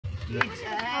Thank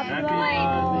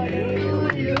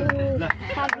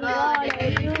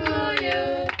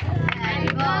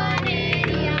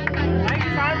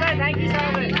you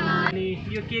अनि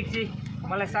यो cake चाहिँ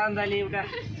मलाई सान्दाले एउटा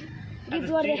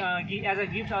एज अ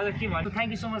गिफ्ट अझ के भन्छु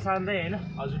थ्याङ्क यू सो मच सान्दा होइन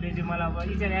हजुरले चाहिँ मलाई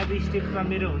अब इच एन्ड एभ्री स्टेपमा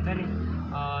मेरो हुन्छ नि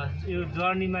यो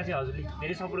जर्नीमा चाहिँ हजुरले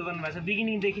धेरै सपोर्ट गर्नुभएको छ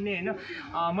बिगिनिङदेखि नै होइन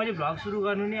मैले भ्लग सुरु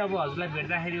गर्नु नै अब हजुरलाई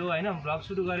भेट्दाखेरि हो होइन भ्लग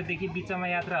सुरु गरेदेखि बिचमा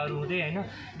यात्राहरू हुँदै होइन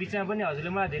बिचमा पनि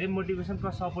हजुरले मलाई धेरै मोटिभेसन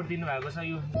प्लस सपोर्ट दिनुभएको छ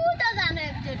यो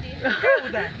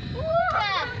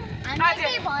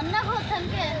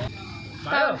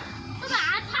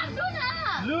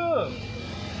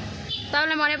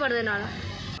तपाईँलाई मनै पर्दैन होला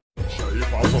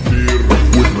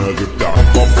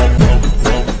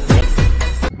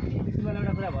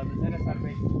एउटा कुरा भन्नु छैन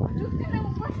सरप्राइज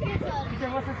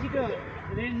छिटो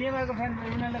नेमारको फ्यान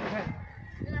उनीहरूको फ्यान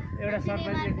एउटा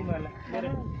सरप्राइज दिएको तिमीहरूलाई मेरो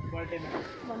बर्थडेमा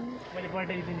मैले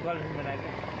बर्थडेको दिन गर्लफ्रेन्ड बनाएको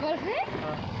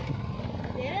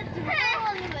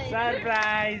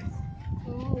सरप्राइज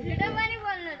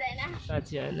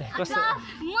साँच्ची होइन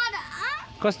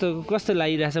कस्तो कस्तो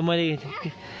लागिरहेछ मैले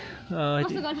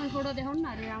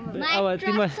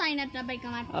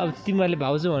अब तिमीहरूले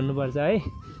भाउजू भन्नुपर्छ है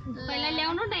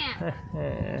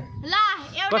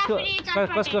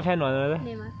कसको फ्यान भन्नु त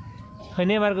खै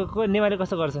नेमारले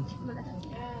कस्तो गर्छन्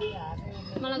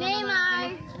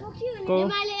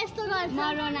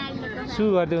सु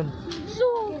गरिदेऊ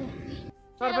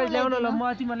सरप्राइज ल्याउनु ल म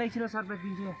तिमीलाई एकछिन सरप्राइज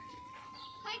दिन्छु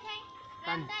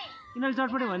यिनीहरूले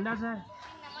चटपटे भनिरहेको छ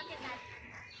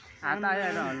हात आयो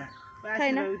होला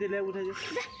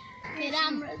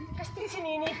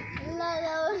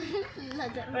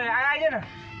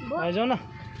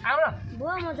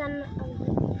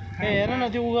हेर न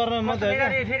त्यो उ गर्न म त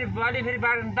फेरि बलि फेरि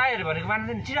दाइहरू भनेको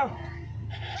मान्दैन छिराउ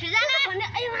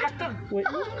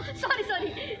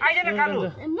आइज न कालु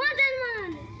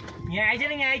यहाँ आइज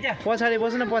न यहाँ आइज पछाडि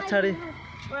बस न पछाडि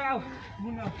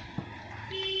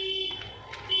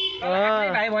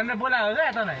भाइ भनेर बोलायो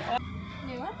क्या तँलाई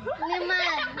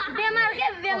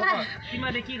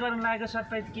तिमीहरूले के गर्नु लागेको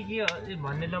सरप्राइज के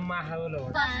भन्ने ल म आँखा बोल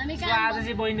आज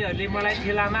चाहिँ बहिनीहरूले मलाई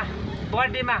ठेलामा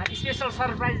बर्थडेमा स्पेसल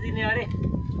सरप्राइज दिने अरे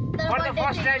फर द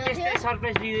फर्स्ट टाइम यस्तै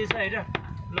सरप्राइज दिँदैछ होइन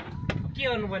ल के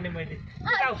गर्नुपर्ने मैले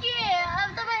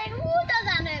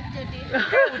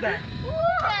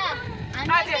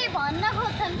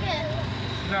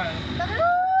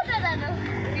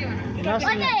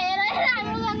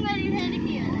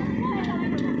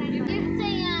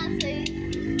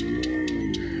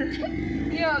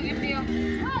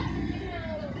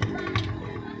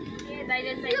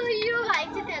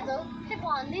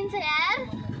भनिदिन्छ यार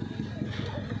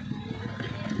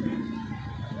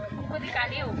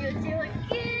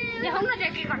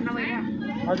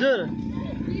हजुर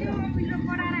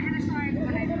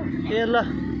ए ल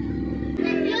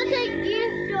यो चाहिँ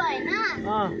गिफ्ट होइन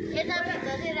यता भित्र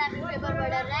चाहिँ र्यापिङ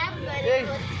पेपरबाट र्याप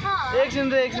गरेको छ एकछिन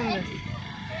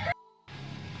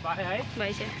भाइ है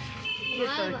भाइ छ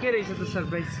के रहेछ त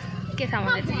सरप्राइज के छ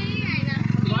भने चाहिँ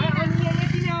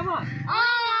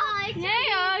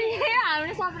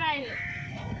हाम्रो सरप्राइज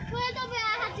तपाईँ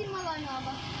आँखा चिम्मा गर्नु अब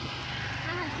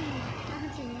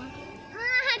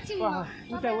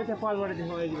उता पालबाट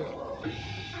देखाउ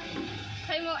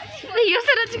यो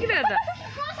सर चाहिँ किन त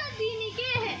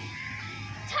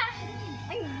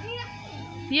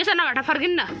यो सनबाट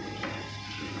फर्किनु न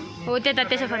हो त्यता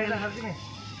त्यसो फर्किनु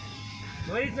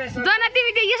जना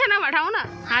तिमी त्यो यसो नभठाउ न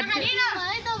हात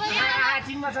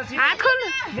खोल्नु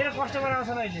मेरो कस्टमर आउँछ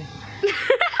अहिले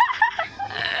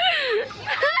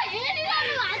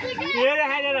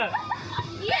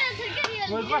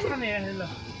कस्तो नि ल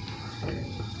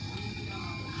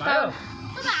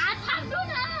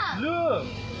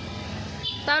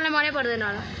तपाईँलाई मनै पर्दैन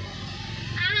होला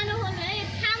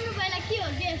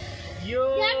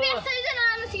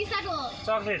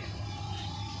चक्लेट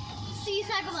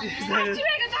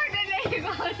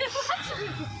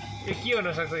के हुन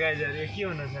सक्छ गाइजहरु यो के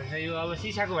हुन सक्छ यो अब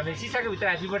सिसाको भने सिसाको भित्र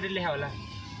ह्यापी बर्थडे लेखा होला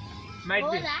माइट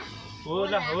बी हो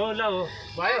ल हो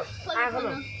भयो आँखा ल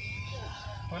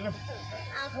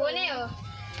हो नै हो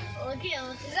के हो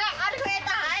र अर्को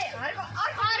यता है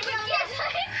अर्को के छ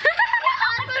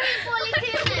अर्को पोलिसी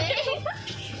है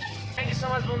थ्याङ्क यू सो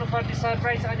मच बोल्नु फर दिस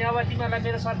सरप्राइज अनि अब तिमीलाई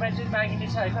मेरो सरप्राइज पनि मागिने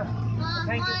छ हैन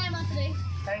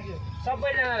थ्याङ्क यू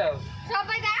सबैजनालाई हो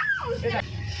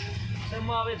म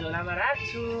अब झोलामा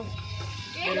राख्छु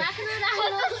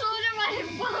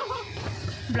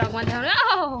ब्लगमा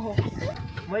देखाउनु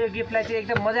म यो गिफ्टलाई चाहिँ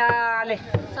एकदम मजाले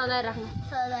सजाएर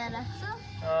राख्छु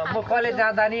म कलेज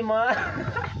जाँदा नि म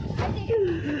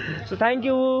सो थ्याङ्क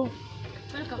यू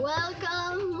वेलकम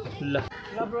ल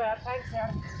ब्रो यार थ्याङ्क्स यार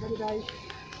बाइ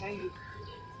थ्याङ्क यू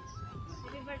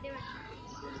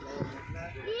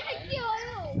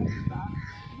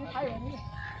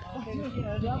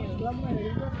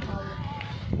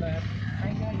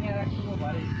यहाँ राख्छु म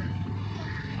भरे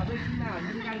सबै किन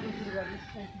हामीले कार्यक्रम सुरु गर्ने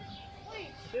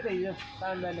त्यही त हिजो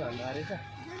पावन जाने भन्नु रहेछ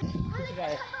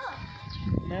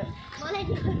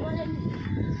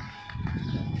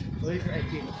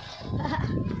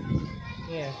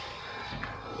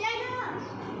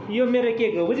यो मेरो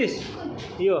केक हो बुझिस्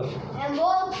यो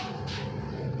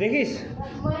देखिस्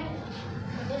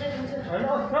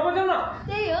नबजाउ न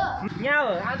यहाँ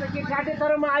हो आज केक काटेँ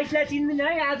तर म आइसलाई चिन्दिनँ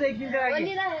है आज एक दिनको लागि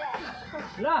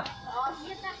ल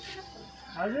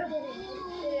हजुर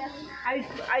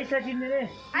आइसलाई चिन्दैन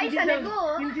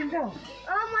चिन्छौ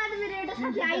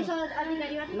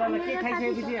ल ल केक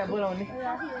खाइसकेपछि बोलाउने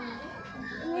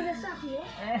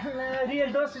रियल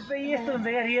दोस्त चाहिँ यस्तो हुन्छ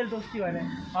क्या रियल दोस्ती भने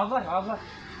हगर हगर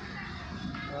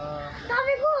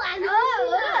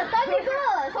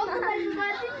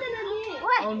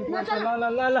ल ल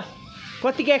ल ल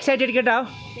कतिको एक्साइटेड केटा हो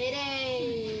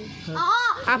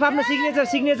आफ्नो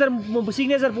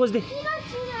सिग्नेचर पोज दे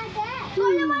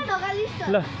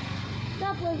ल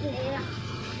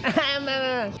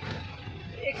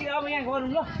एकछिन अब यहाँ गरौँ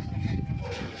ल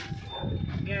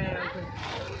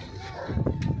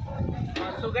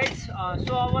सो गाइज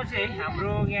सो अब चाहिँ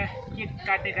हाम्रो यहाँ केक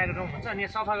काट्ने कार्यक्रम हुन्छ अनि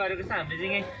यहाँ सफा गरेको छ हामीले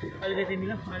चाहिँ यहीँ अलिकति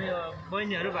मिलाउँ अनि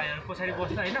बहिनीहरू भाइहरू पछाडि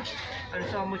बस्छ होइन अनि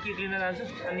सो म केक लिन जान्छु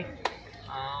अनि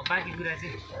बाँकी कुरा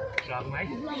चाहिँ भ्लगमा है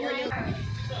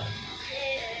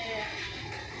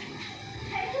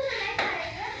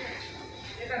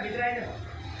यता भित्र आइज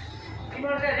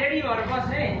तिमीहरू चाहिँ रेडी भएर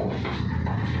बस्ने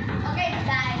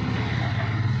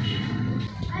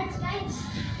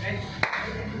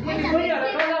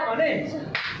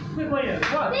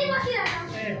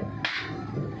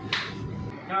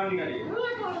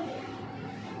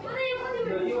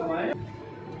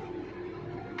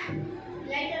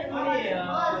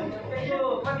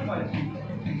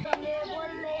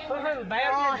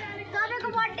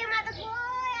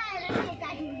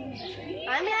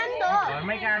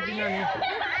घरमै काटिनु नि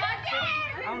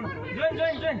आउनु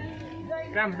जोइन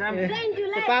राम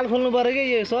पाल खोल्नु पर्यो कि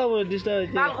यो सब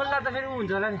डिस्टर्ब पाल खोल्दा त फेरि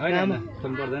हुन्छ होला नि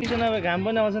खोल्नु पर्दैन त्यसो नभए घाम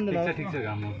पनि आउँछ नि त ठिक छ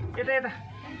घाम यता यता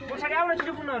पछाडि आउन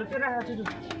छिटो पुग्नुहरू त्यो राख छिटो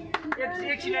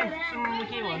एकछिन सुन्नु म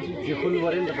के भन्छु यो खोल्नु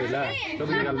पर्यो नि त पहिला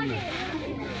सबै निकाल्नु न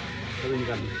सबै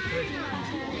निकाल्नु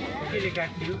केले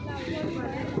काट्नु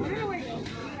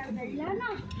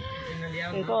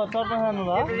चट्टा खानु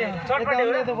भयो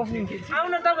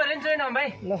आउन तपाईँहरू नि जोइन हौ भाइ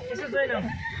ल यसो जोइन हौ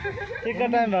ठिक्क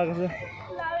टाइम भएको छ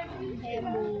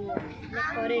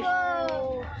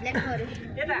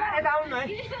यता यता आउनु है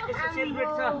यसो सेलिब्रेट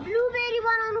छ ब्लुबेरी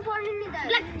बनाउनु पर्ने नि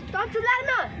त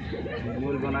लाग्नु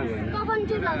मोल बनाएको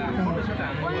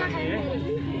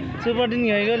सुपरटिन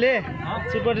गएकोले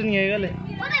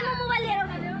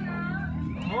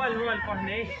मोबाइल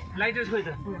पढ्ने है लाइटर खोइ त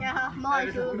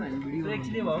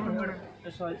एकछिन भयो एउटा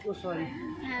सरी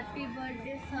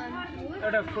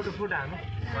एउटा फोटो हाल्नु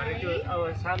भने त्यो अब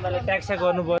सान्दाले ट्याक्सा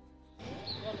गर्नु पर्यो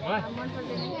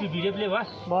त्यो भिडियो प्ले भयो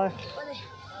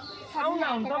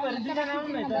आउनु तपाईँहरू दुईजना आउनु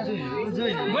न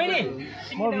बहिनी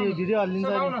म भिडियो हालिदिन्छ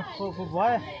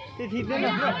भयो त्यो थिच्दैन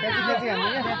खेची हाल्नु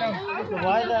क्या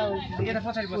भयो त यता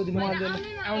पछाडि बस्नु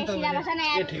आउनु त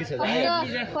ठिकै छ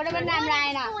फोटो पनि राम्रो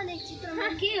आएन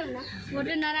के हुन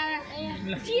फोटो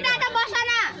नराम्रो सिधा त बस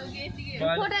न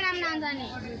फोटो राम्रो आउँछ नि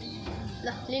ल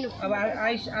लिनु अब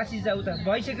आशिष जा उता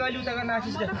भइसक्यो अहिले उता गर्न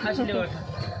आशिषले गर्छ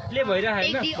प्ले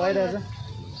भइरहेको होइन भइरहेछ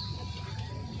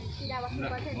 1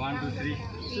 2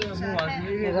 3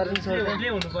 प्ले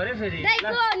हुनु पर्यो फेरि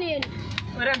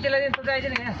त्यसलाई त आइज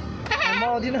नि यहाँ म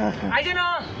आउँदिनँ आइज न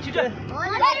छिटो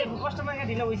कस्टमर यहाँ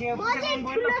ढिलो भइसक्यो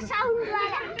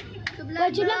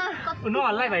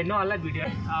नहल्ला भाइ नहल्ला video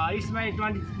it's my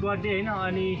 20th birthday होइन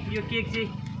अनि यो केक चाहिँ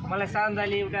मलाई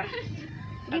सान्दाले एउटा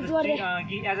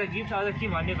एज अ गिफ्ट अझ के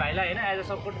भन्ने भाइलाई होइन एज अ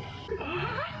सपोर्ट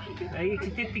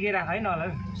एकछिन त्यत्तिकै राख है न होला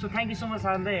so thank you so much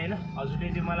सान्दै होइन हजुरले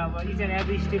चाहिँ मलाई अब इच एन्ड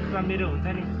एभ्री स्टेपमा मेरो हुन्छ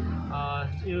नि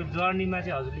यो जर्नीमा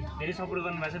चाहिँ हजुरले धेरै सपोर्ट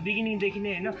गर्नुभएको छ बिगिनिङदेखि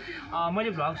नै होइन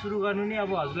मैले भ्लग सुरु गर्नु नै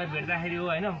अब हजुरलाई भेट्दाखेरि हो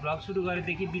होइन भ्लग सुरु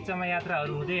गरेदेखि बिचमा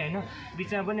यात्राहरू हुँदै होइन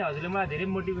बिचमा पनि हजुरले मलाई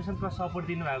धेरै मोटिभेसन प्लस सपोर्ट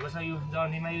दिनुभएको छ यो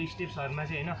जर्नीमा यो स्टेप्सहरूमा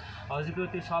चाहिँ होइन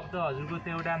हजुरको त्यो शब्द हजुरको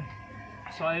त्यो एउटा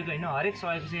सहयोग होइन हरेक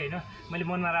सहयोग चाहिँ होइन मैले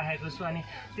मनमा राखेको छु अनि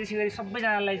त्यसै गरी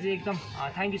सबैजनालाई चाहिँ एकदम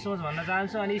थ्याङ्क यू सो मच भन्न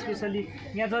चाहन्छु अनि स्पेसल्ली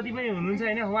यहाँ जति पनि हुनुहुन्छ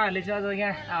होइन उहाँहरूले चाहिँ अझ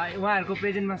यहाँ उहाँहरूको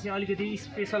प्रेजेन्टमा चाहिँ अलिकति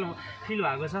स्पेसल फिल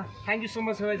भएको छ थ्याङ्क यू सो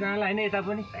मच सबैजनालाई होइन यता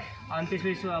पनि अनि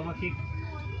त्यसपछि सो अब केक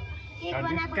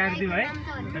काटिदिउँ है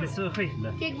अनि सो खै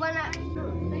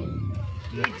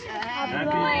Thank you,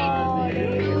 Sandra.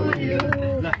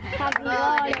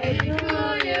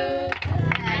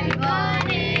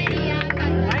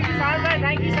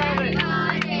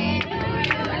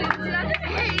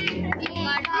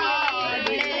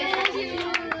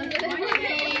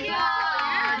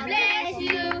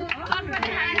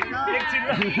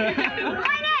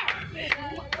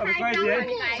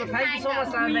 So thank you so much,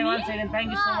 Sandra. Once again, thank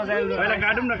you so much, everyone. पहिला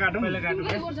काटौँ न काटौँ पहिला काटौँ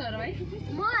है।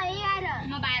 म 11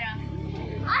 म 12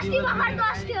 अस्ति भर्खरको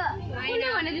अस्ति हो कुनै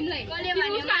भने तिमीलाई कसले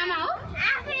भन्यो आमा हो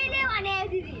आफैले भने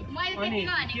दिदी मैले अनि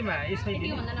त्यतिको भने केमा यसै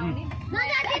दिन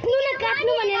काट्नु न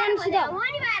काट्नु भनेर नि सिधा हो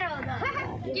नि 12 हो त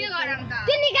के गरौँ त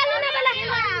त्यो निकाल्नु न बेला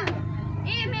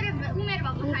ए मेरो उमेर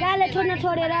भएको गाले छोड्न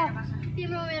छोडेर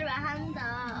तिम्रो उमेर भएको नि त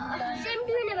same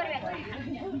to you never back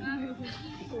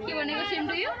के भनेको same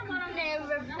to you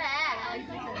never back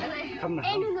खाऊ न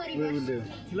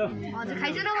ल हजुर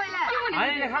खाइछ न पहिला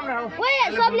हैन खाऊ न ओए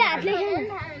सबले हातले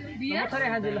म थोरै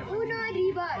खान्छु ल उनो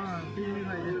रिभर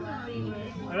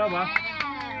ल भा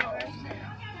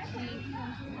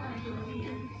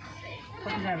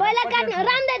पहिला काट्नु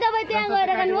राम्दै दबाई त्यहाँ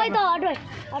गएर खानु ओइ त हटोइ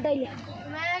हटोइले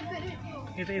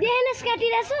देखेनस्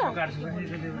काटिरहेछ काट्छु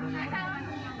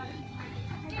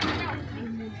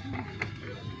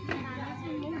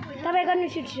तपाईँ गर्नु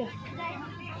छिटो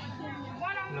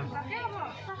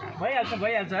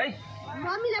भइहाल्छ है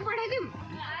मम्मीलाई पठाइदिउँ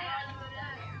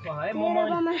है मोमो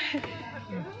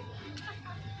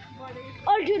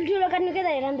अल ठुल्ठुलो काट्नु के त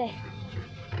हेर नि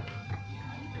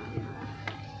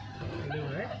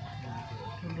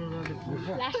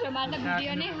लास्टमा बाटो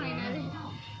भिडियो नै छैन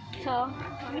छ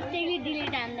मिस्टेकली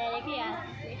डिलिट हान्दै अरे के यार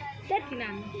त्यति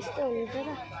नाम यस्तो हुन्छ त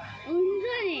हुन्छ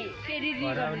नि फेरि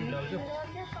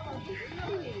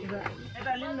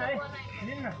यता लिनु न है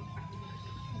लिनु न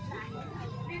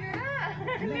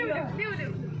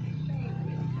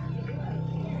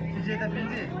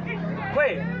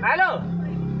खोइ हेलो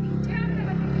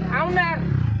आउनु न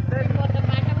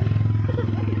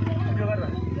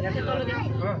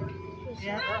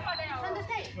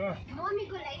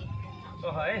मम्मीको लागि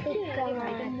है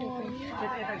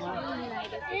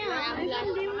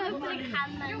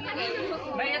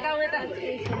भाइ यता आऊ यता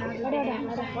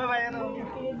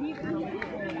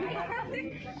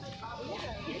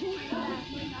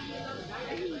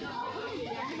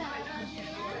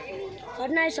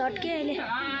हट्न सर्ट के अहिले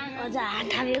अझ हात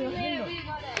थापेको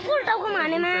फुल टाउकोमा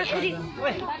हानेमा फेरि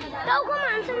टाउकोमा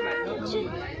हान्छ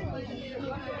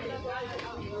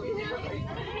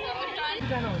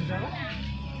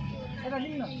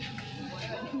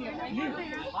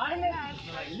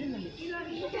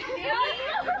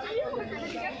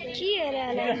के हेर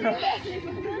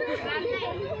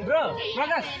ब्रो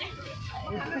प्रकाश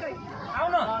आउ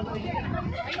न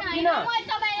किन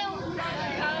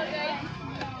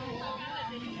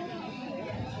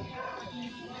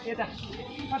यता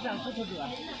कता छोटो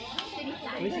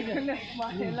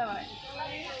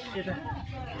यता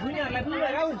बुनिहरूलाई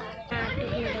बुनिहरू आउ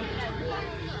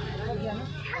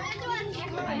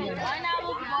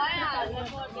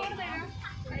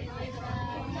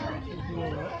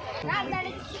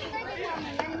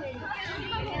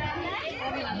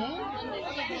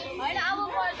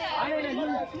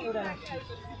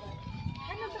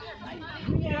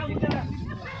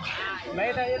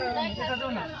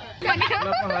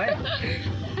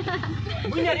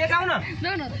बुनिहरू यता आउ न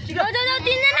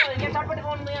चटपटी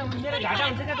पाउनु मेरो घाटा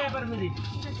हुन्छ क्या व्यापार फेरि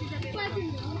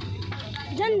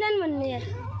जन जन भन्ने यार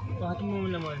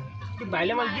त्यो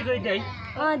भाइले मैले दिएको थिएँ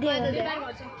है दियो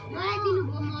मलाई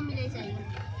दिनुभयो मम्मीलाई चाहिँ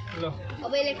ल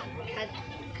अब यसले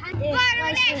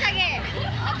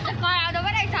कराउँदो पो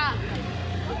रहेछ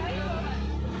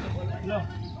ल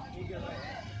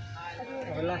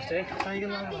अब लास्ट है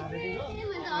साइकलमा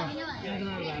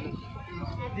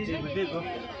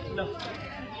ल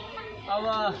अब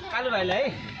कालु भाइलाई है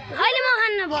अहिले म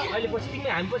खान्न भयो अहिले पछि तिमी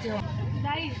हामी पछि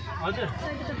हजुर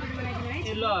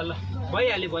ए ल ल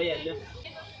भइहाल्यो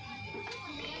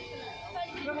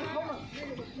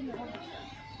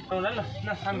ल ल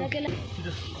खानु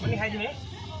छिटो पनि खाइदिनु है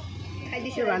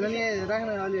खाइदियो भने नि राख्न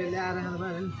अलिअलि आएर खानु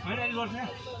पायो नि होइन अहिले गर्छु है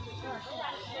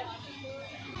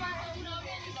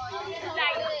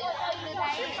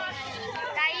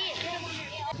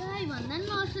भन्दा नि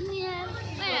नसुन् नि यार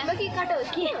के काटो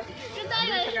के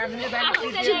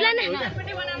चिप्ला न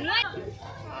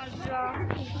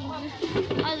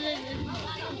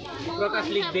प्रकाश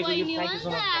लेखिदिएको यो थ्याङ्क यू सो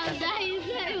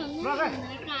मच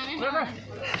प्रकाश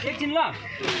एकछिन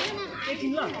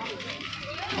ल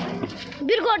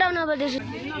बिर्को हटाउनु पर्दैछ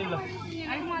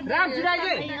राम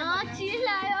छिराइजे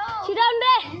छिराउनु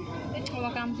रे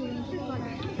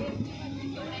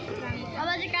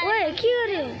ओए के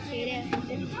गरे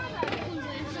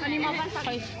अनि म पनि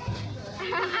सबै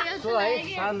सो है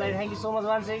सान दाइ thank you so much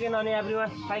once again अनि everyone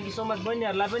thank you so much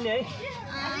बहिनीहरूलाई पनि है ए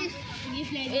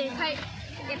खै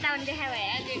यता पनि देखाइ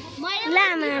भयो ला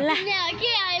आमा ला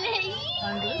के अहिले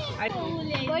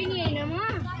बहिनी होइन म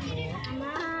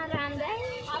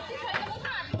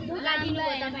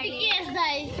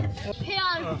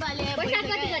पैसा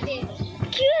कति कति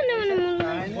के गर्नु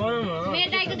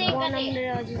मेटाइको देख कति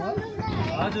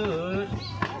हजुर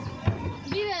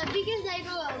विकेश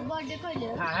दाइको बर्थडे कहिले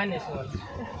हो थाहा नि सर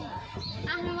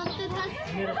आफ्नो मात्रै थाहा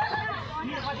मेरो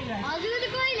हजुर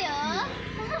कहिले हो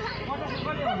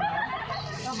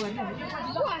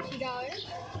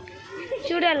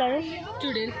चुडेलहरु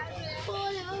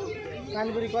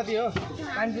पानीपुरी कति हो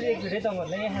पानीपुरी एक प्लेटै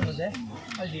तपाईँहरूले यहाँ खानुहुन्छ है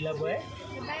अलि ढिला भयो है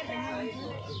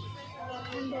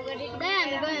दाइ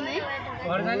हामी गयौँ है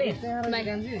घर जाने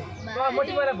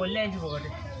मोटी मलाई भोलि ल्याइन्छु भोगटे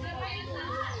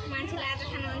मान्छेले आज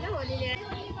खाना हुन्छ भोलि ल्याएर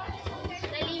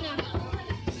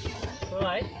हो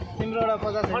है तिम्रो एउटा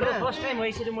 50 फर द फर्स्ट टाइम हो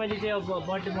यसरी मैले चाहिँ अब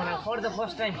बर्थडे मनाएको फर द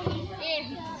फर्स्ट टाइम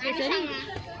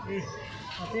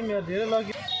तिमीहरू धेरै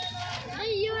लग्यो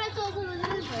एउटा चौको एउटा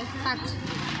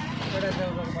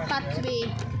चौकाको 5 रुपियाँ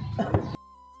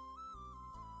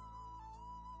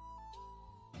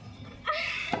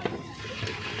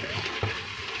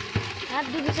हात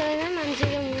दुखिसकेन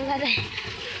मान्छेको मुला दाइ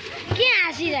के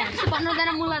हाँसिरहेको भन्नुहुँदैन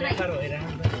मुला दाइ बेकार भइरहेको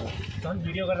नि त झन्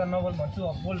भिडियो गर्दा नबोल भन्छु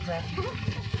अब बोल्छ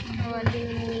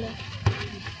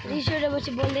रिस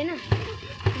उठेपछि बोल्दैन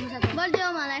बर्थडे हो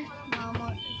मलाई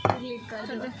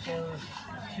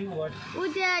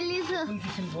कुन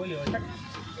किसिम बोल्यो हो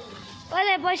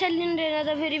कसले पैसा लिनु रहेन त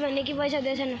फेरि भने कि पैसा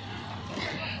दिएछन्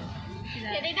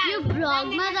यो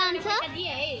भ्लगमा जान्छ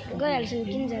गइहाल्छन्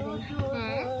किन जाँदैन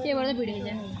त्यही भएर भिडियो छ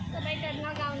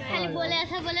खालि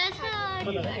बोलेछ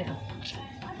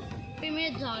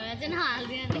पेमेन्ट झगडा चाहिँ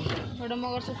नहाल्दैन एउटा म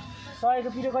गर्छु 100 को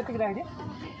पिरो कतिको राख्यो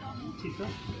ठिक हो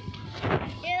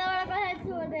यताबाट कसै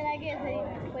छोडेर के यसरी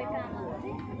पैसा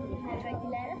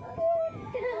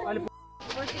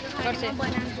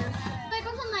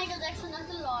माइकल ज्याक्सन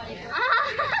जस्तो लडेको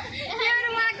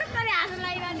मलाई कसरी हाँस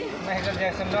लागिरहने माइकल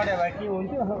ज्याक्सन लड्यो भए के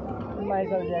हुन्थ्यो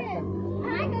माइकल ज्याक्सन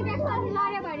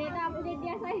लड्यो भने त अब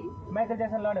देख्दै माइकल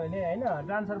ज्याक्सन लड्यो भने होइन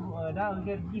डान्सर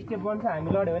स्टेप बन्छ हामी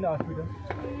लड्यो भने हस्पिटल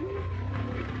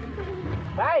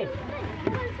भाइ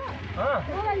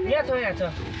यहाँ छ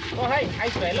भाइ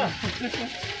आइस भाइ ल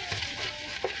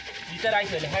भित्र आइस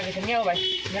भाइले खाएको छ यहाँ भाइ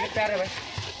मेरो प्यारो भाइ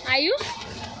आयुष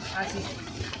आशिष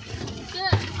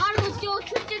अर्को त्यो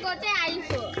छुट्टेको चाहिँ आयुष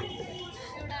हो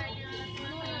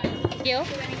के हो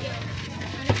गयो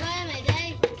भाइ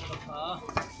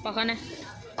पकाना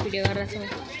भिडियो गरेर छ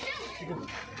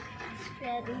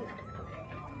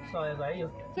सय भाइ यो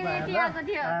तिहारको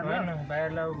थियो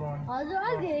भाइहरूलाई हजुर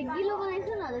अलि धेरै गिलो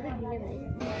बनाइछु न हजुर गिलो भाइ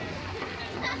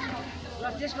ल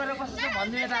टेस्ट गरेर कस्तो छ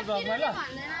भन्नु यता घरमा ल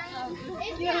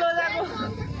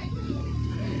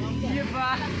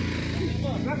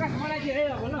प्रकाश बनाइदियो है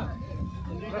अब ल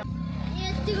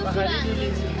यतिको पिरो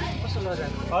कस्तो लजा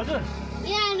हजुर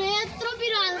यहाँ हेर्नु यत्रो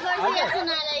पिरो हाल्नुपर्छ यसो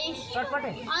नालाई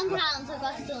चटपटे अन्त हुन्छ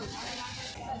कस्तो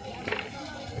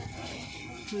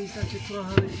पैसा चाहिँ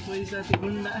प्रहरी पैसा चाहिँ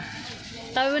गुन्डा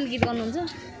तपाईँ पनि गीत गाउनुहुन्छ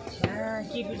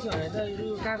के बिर्स्यो भने त यो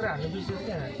काँक्रो हाल्नु बिर्स्यो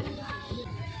क्या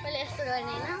पहिला यस्तो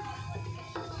गर्ने होइन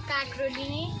काँक्रो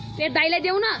लिने ए दाइलाई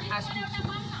देऊ न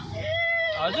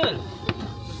हजुर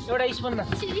एउटा स्पुन न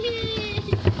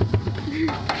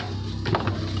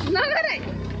नगर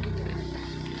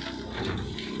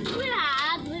पुरा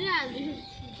हात भरि हाल्दिनु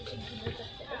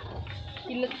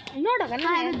नढका न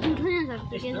जुठो नै सक्छ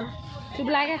के छ चुप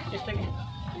लाग्यो यस्तो के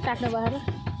काट्नु भएर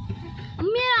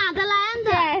मेरो हात लायो नि त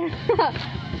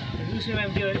उसको नाम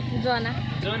के हो अरे जना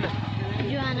जोना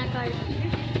जुवाना कर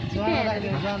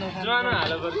जोना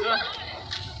हालो पर्छ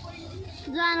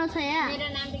जुवानो छ यहाँ मेरो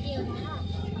नाम त के हो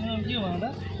के भन्दा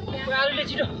आलुले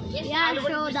छिटो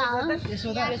यशोदा हो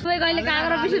कोही कहिले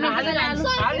काँक्रो पिस्नु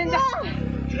हालिदिन्छ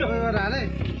छिटो गएर हाले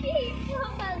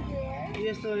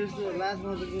यस्तो यस्तो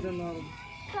लास्टमा त कुरो नरम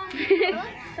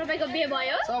तपाईको बे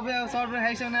भयो सबै अब सर्ट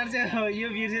खाइसक्नु चाहिँ यो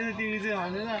बिर्सेछ त्यो बिर्सेछ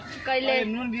भनेर कहिले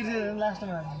नुन बिर्सेछ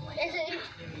लास्टमा यसै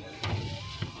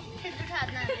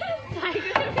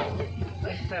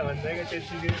भन्दाको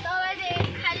त्यतिकै तपाईले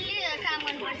खाली काम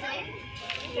गर्नुपर्छ है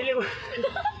यसले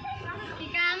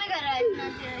कामै गरेर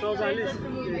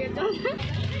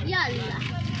 44 याल्ला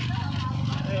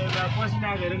ए बा पसिना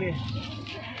आएर नि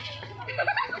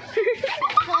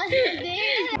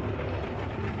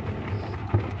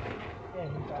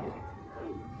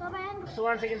So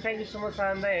once again, thank you so much,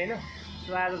 Ananda.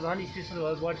 So आज झन् स्पेसल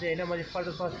भयो बर्थडे होइन मैले फर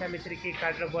द फर्स्ट टाइम यसरी केक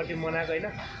काटेर बर्थडे मनाएको होइन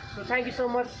so thank you so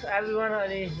much every one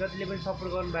अनि जतिले पनि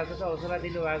सपोर्ट गर्नुभएको छ हौसला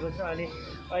दिनुभएको छ अनि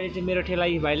अहिले चाहिँ मेरो ठेला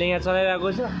यी भाइले यहाँ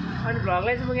चलाइरहेको छ अनि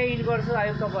भ्लगलाई चाहिँ म यहाँ इन्ड गर्छु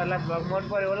अहिले तपाईँहरूलाई भ्लग मन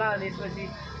पऱ्यो होला अनि यसपछि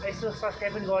यसो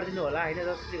सब्सक्राइब पनि गरिदिनु होला होइन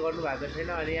जसले गर्नुभएको छैन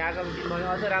अनि आगामी दिनमा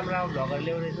अझ राम्रो राम्रो भ्लगहरू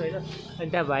ल्याउने छु होइन अनि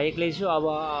त्यहाँ भाइ एक्लै छु अब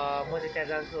म चाहिँ त्यहाँ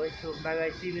जान्छु है so by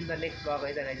by C in the next vlog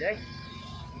है त है